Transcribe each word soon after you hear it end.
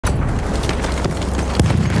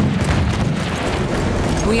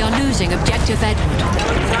We are losing objective Edward.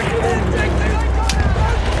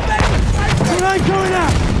 Grenade going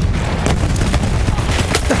out!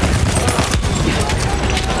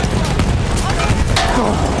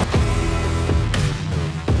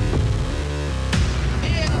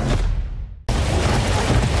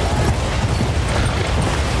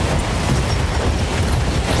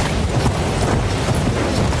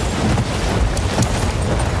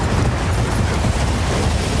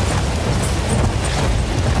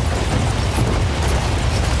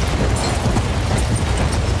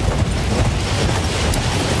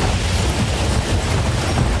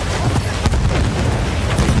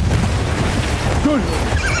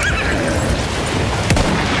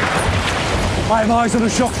 I have eyes on a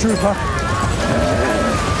shock trooper.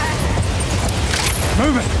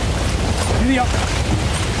 Move it! Giddy up!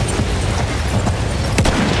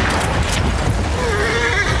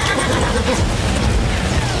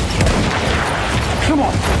 Come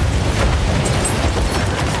on!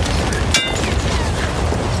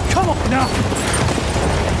 Come on now!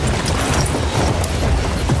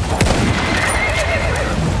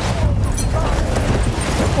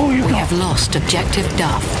 We have lost objective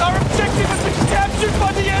Duff. Our objective has been captured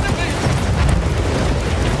by the enemy!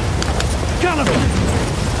 Caliber!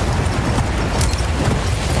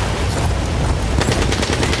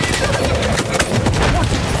 What?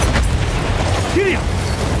 Giddy up!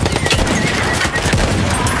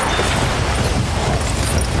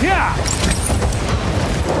 Yeah!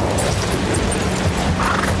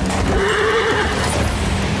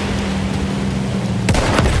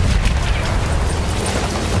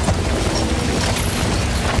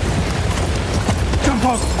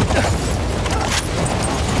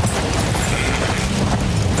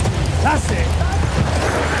 That's it.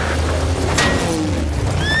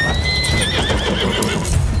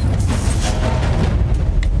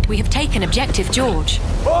 We have taken objective George.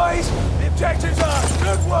 Boys, the objectives are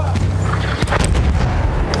good work!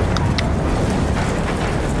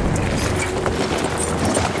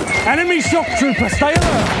 Enemy shock trooper, stay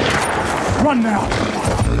alert. Run now.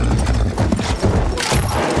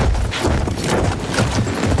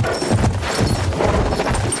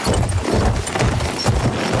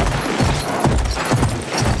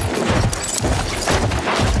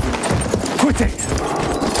 Quit it!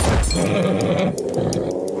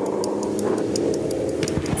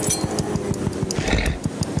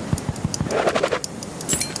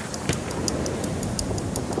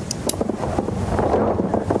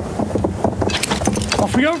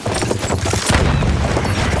 Off we go!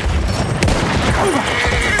 Over!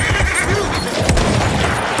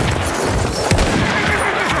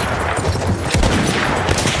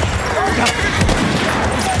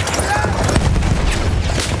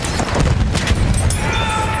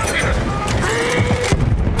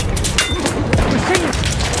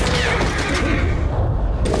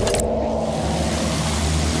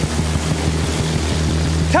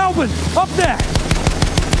 Calvin, up there!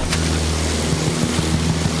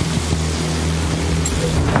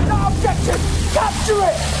 Our objective! Capture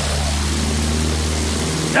it!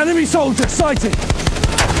 Enemy soldier sighted!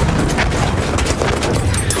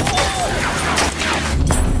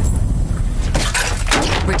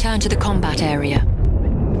 Return to the combat area.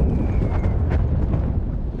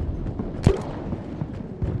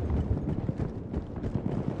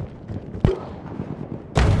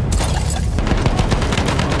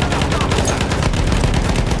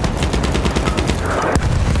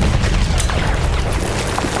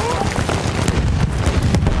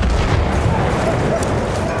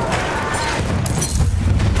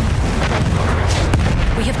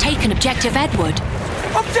 Objective Edward.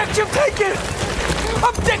 Objective taken!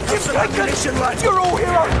 Objective taken! You're all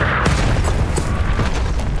heroes!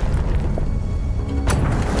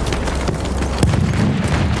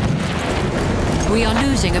 We are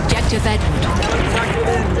losing objective Edward.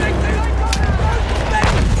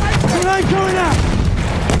 Grenade going out!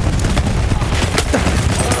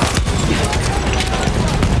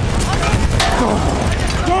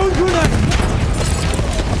 Go grenade!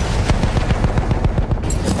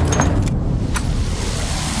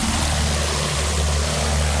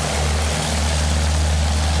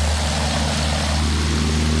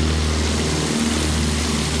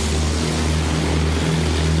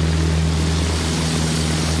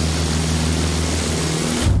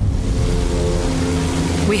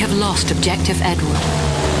 We have lost objective Edward.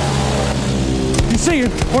 You see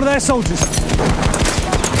him? One of their soldiers.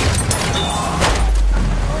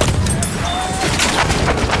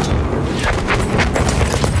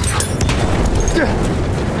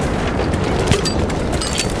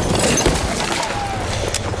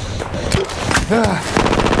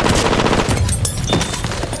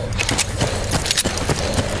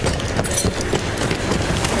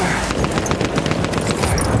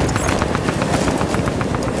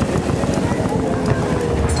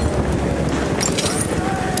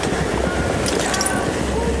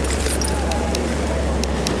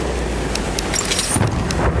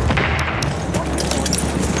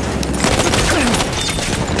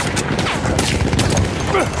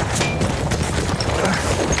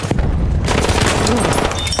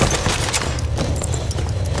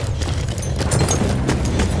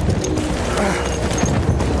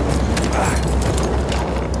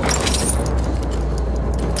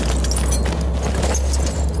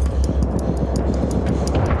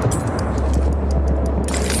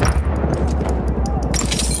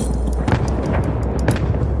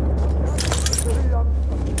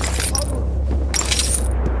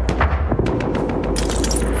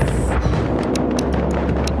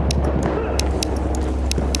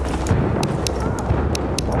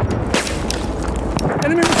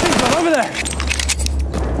 Enemy machine gun over there!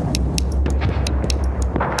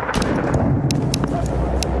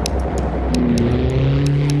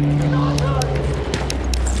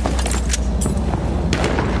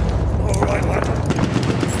 All right, lad.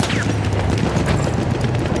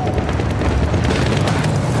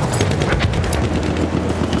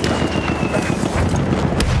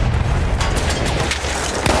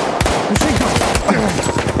 Machine gun!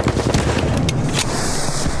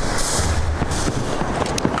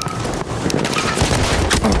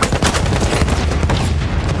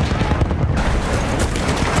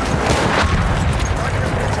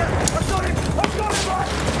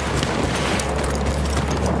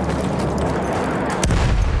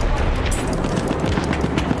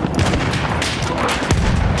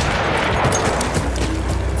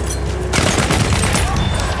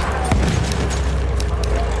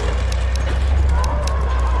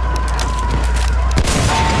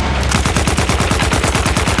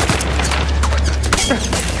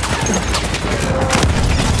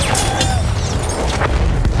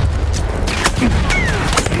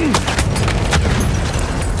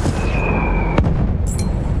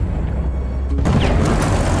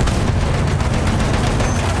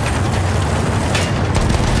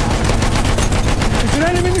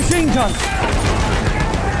 Enemy machine gun!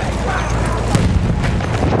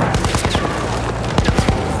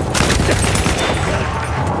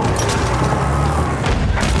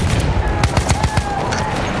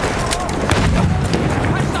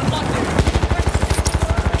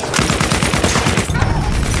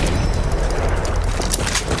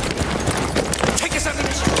 Take us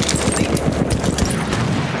ammunition.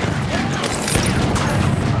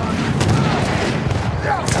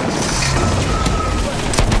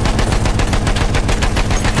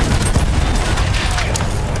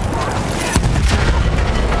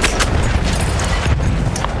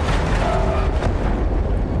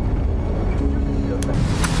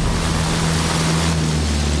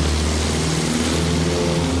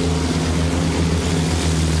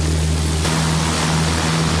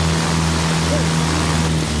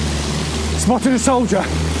 Spotted a soldier!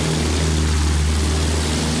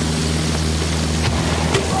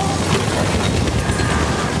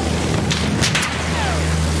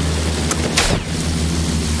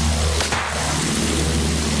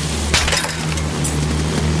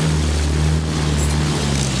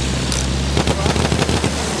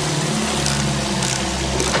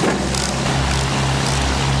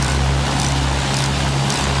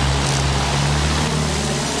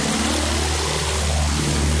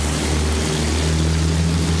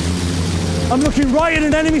 I'm looking right at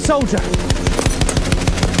an enemy soldier.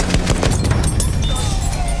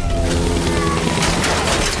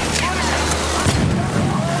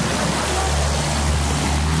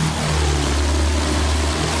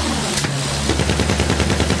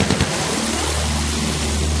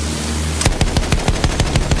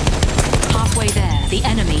 Halfway there, the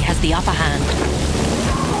enemy has the upper hand.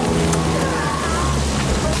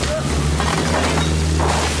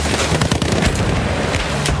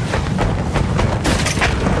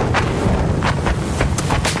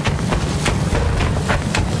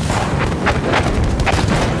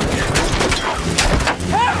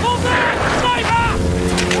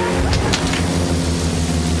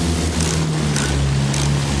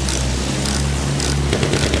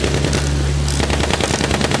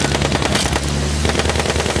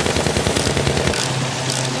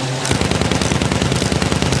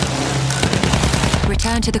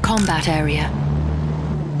 Return to the combat area.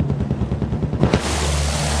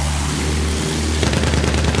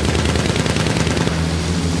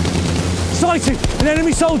 Sighted! An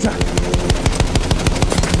enemy soldier!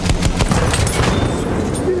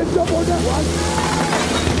 Need a double on that one.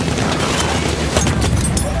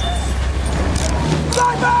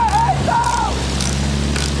 Sniper! Heads down!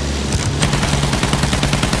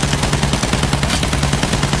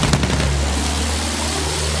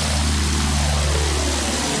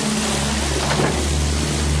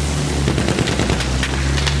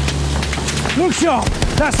 Look sharp!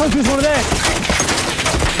 That soldier's one of theirs!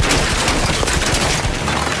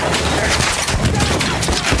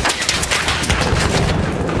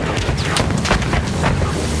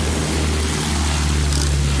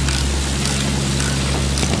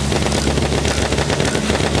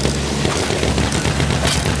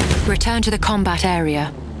 Return to the combat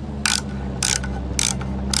area.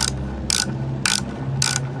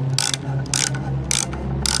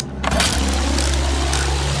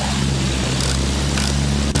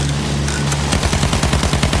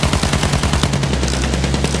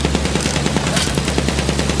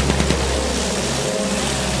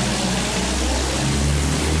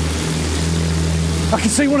 I can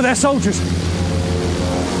see one of their soldiers.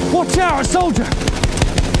 Watch out, a soldier!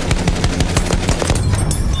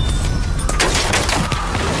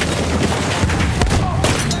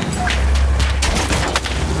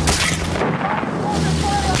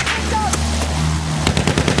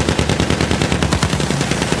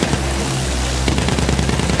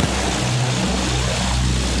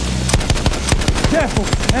 Careful,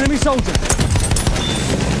 enemy soldier.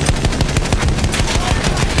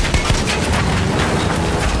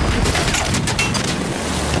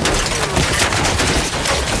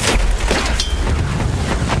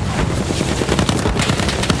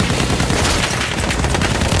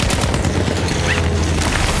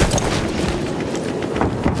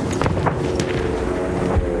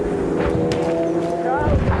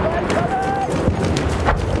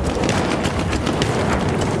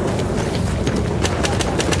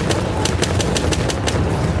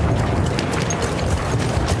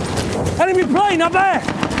 Enemy plane up there!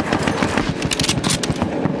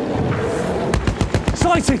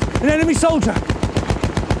 Sighted, an enemy soldier.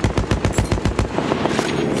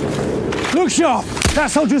 Look sharp,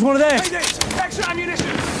 that soldier's one of theirs. Take this! Extra ammunition!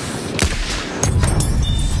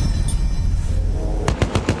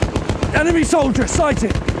 Enemy soldier,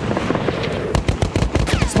 sighted.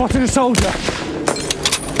 Spotted a soldier.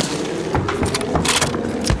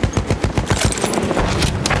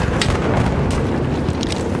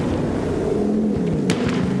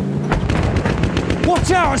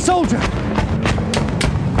 Watch out, a soldier!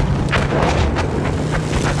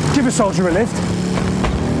 Give a soldier a lift.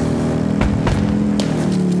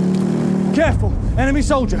 Careful, enemy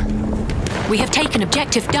soldier. We have taken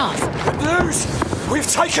objective Duff. Good news! We've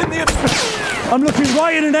taken the... I'm looking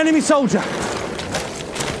right at an enemy soldier.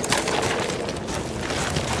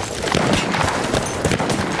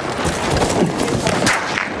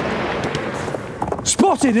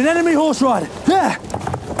 Spotted an enemy horse rider. There!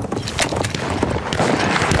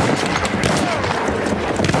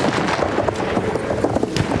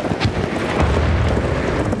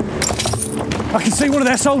 I can see one of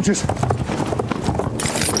their soldiers.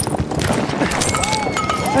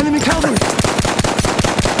 Enemy cavalry.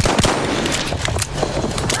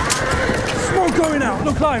 Smoke going out.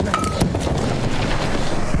 Look lively.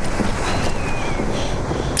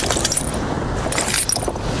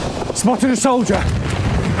 Spotted a soldier.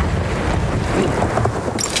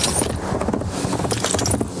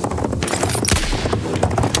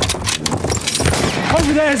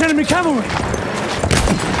 Over there is enemy cavalry.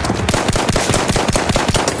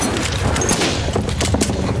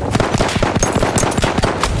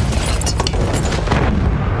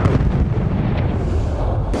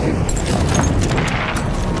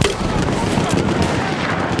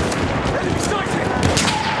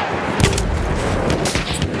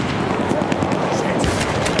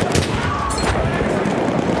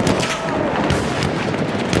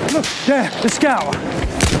 Look, there, the scout.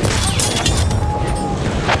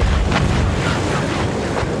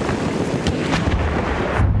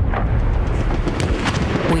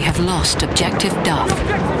 We have lost objective Duff.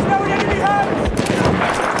 Objectives now in enemy hands!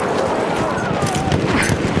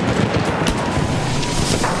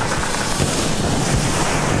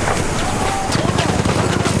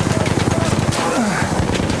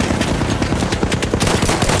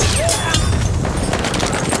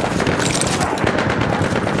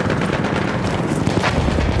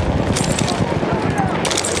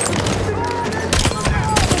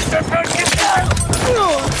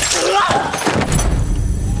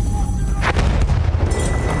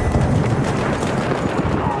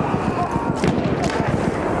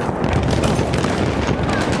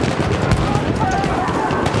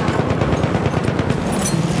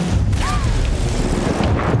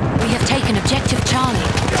 Objective Charlie.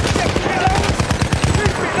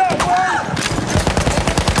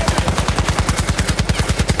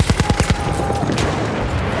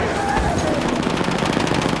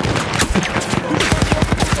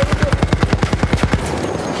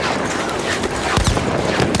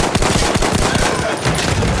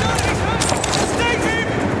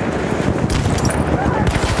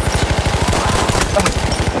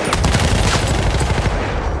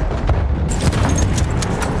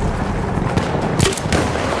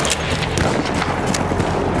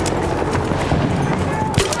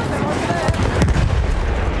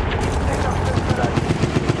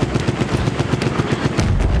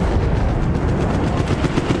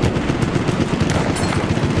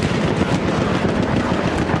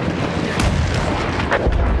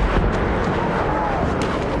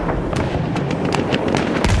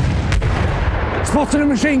 Spotted a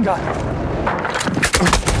machine gun.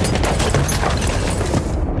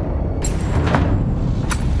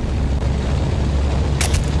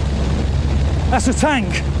 That's a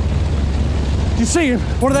tank. Do you see him?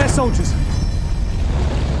 One of their soldiers.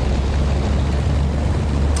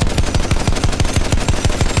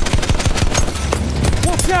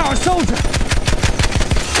 Watch out, a soldier!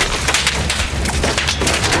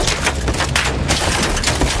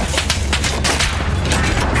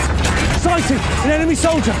 Sighted, an enemy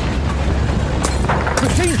soldier.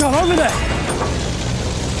 Machine gun over there.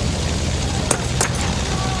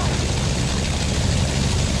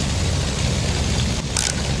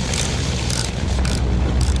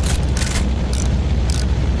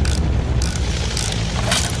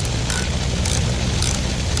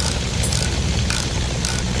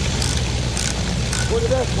 Over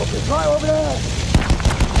there, Smoky. Right over there.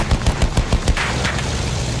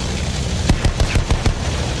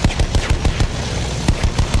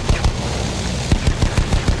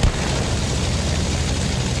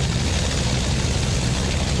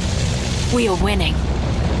 We are winning.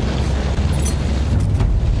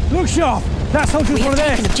 Look sharp! That soldier's We one have of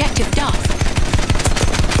taken theirs. objective Duff.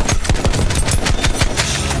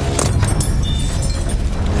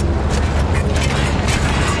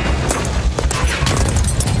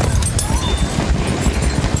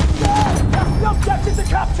 The objective to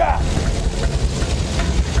capture!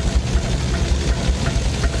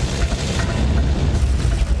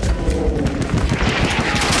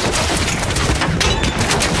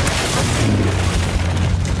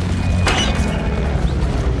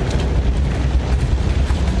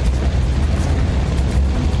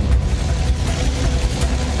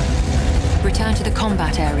 Return to the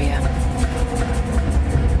combat area.